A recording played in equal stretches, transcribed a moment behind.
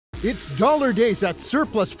It's Dollar Days at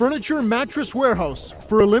Surplus Furniture Mattress Warehouse.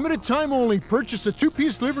 For a limited time only, purchase a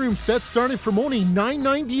two-piece living room set starting from only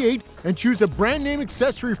 $9.98 and choose a brand name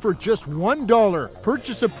accessory for just $1.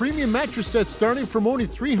 Purchase a premium mattress set starting from only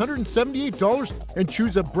 $378 and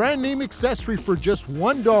choose a brand name accessory for just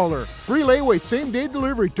 $1. Free layaway same-day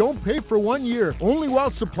delivery. Don't pay for 1 year. Only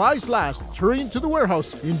while supplies last. Hurry into the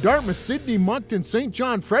warehouse in Dartmouth, Sydney, Moncton, St.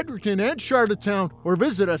 John, Fredericton, and Charlottetown, or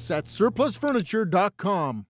visit us at surplusfurniture.com.